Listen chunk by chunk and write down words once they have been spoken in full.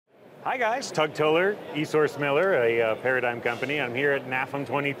Hi guys, Tug Toler, eSource Miller, a Paradigm company. I'm here at NAFEM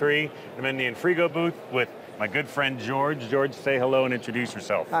 23. I'm in the Enofrigo booth with my good friend George. George, say hello and introduce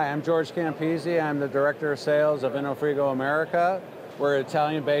yourself. Hi, I'm George Campise. I'm the Director of Sales of Enofrigo America. We're an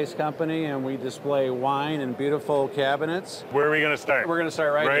Italian-based company and we display wine in beautiful cabinets. Where are we going to start? We're going to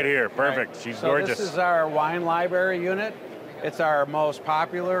start right here. Perfect. Right. She's so gorgeous. This is our wine library unit. It's our most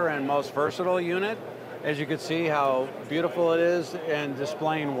popular and most versatile unit. As you can see how beautiful it is in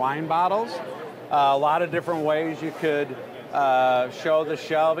displaying wine bottles. A lot of different ways you could show the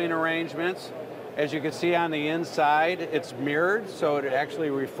shelving arrangements. As you can see on the inside, it's mirrored, so it actually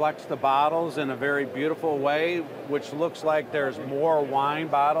reflects the bottles in a very beautiful way, which looks like there's more wine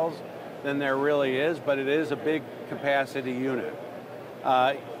bottles than there really is, but it is a big capacity unit.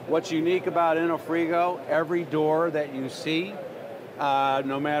 What's unique about Enofrigo, every door that you see,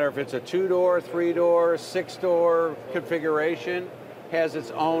 no matter if it's a 2-door, 3-door, 6-door configuration, has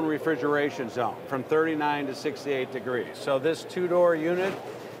its own refrigeration zone from 39 to 68 degrees. So this 2-door unit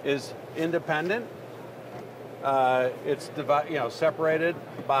is independent. It's separated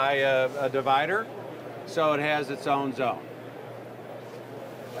by a divider, so it has its own zone.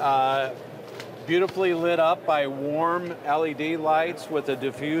 Beautifully lit up by warm LED lights with a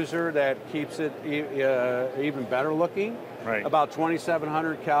diffuser that keeps it even better looking. Right. About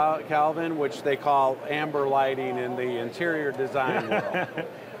 2,700 Kelvin, which they call amber lighting in the interior design world.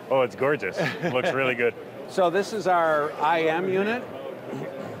 Oh, it's gorgeous. Looks really good. So this is our IM unit.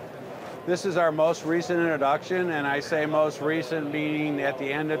 This is our most recent introduction, and I say most recent meaning at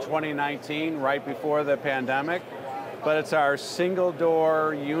the end of 2019, right before the pandemic. But it's our single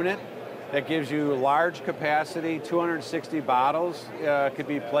door unit that gives you large capacity, 260 bottles could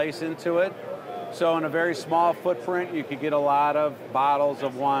be placed into it. So in a very small footprint, you could get a lot of bottles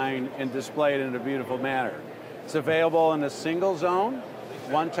of wine and display it in a beautiful manner. It's available in a single zone,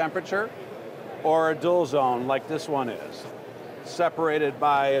 one temperature, or a dual zone like this one is. Separated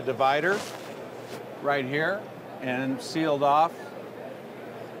by a divider right here and sealed off.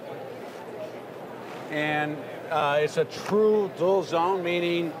 And it's a true dual zone,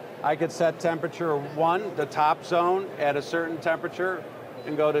 meaning I could set temperature 1, the top zone, at a certain temperature,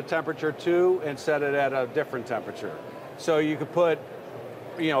 and go to temperature 2 and set it at a different temperature. So you could put,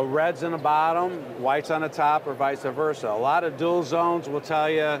 reds in the bottom, whites on the top, or vice versa. A lot of dual zones will tell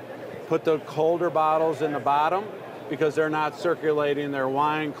you put the colder bottles in the bottom because they're not circulating their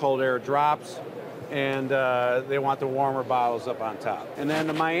wine, cold air drops, and they want the warmer bottles up on top. And then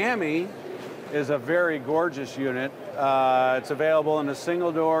the Miami is a very gorgeous unit. It's available in a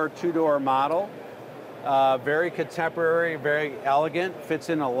single door, 2-door model. Very contemporary, very elegant, fits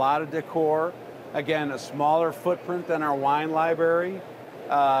in a lot of decor. Again, a smaller footprint than our wine library.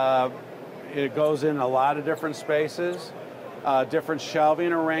 It goes in a lot of different spaces, different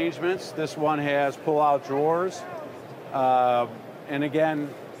shelving arrangements. This one has pull-out drawers. And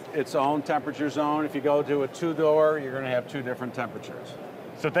again, its own temperature zone. If you go to a 2-door, you're going to have 2 different temperatures.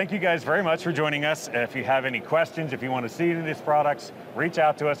 So thank you guys very much for joining us. If you have any questions, if you want to see these products, reach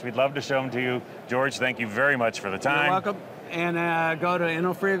out to us. We'd love to show them to you. George, thank you very much for the time. You're welcome. And go to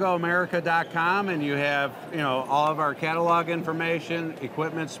enofrigoamerica.com and you have all of our catalog information,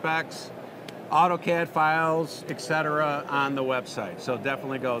 equipment specs, AutoCAD files, etc. on the website. So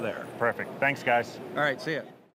definitely go there. Perfect. Thanks, guys. All right, see ya.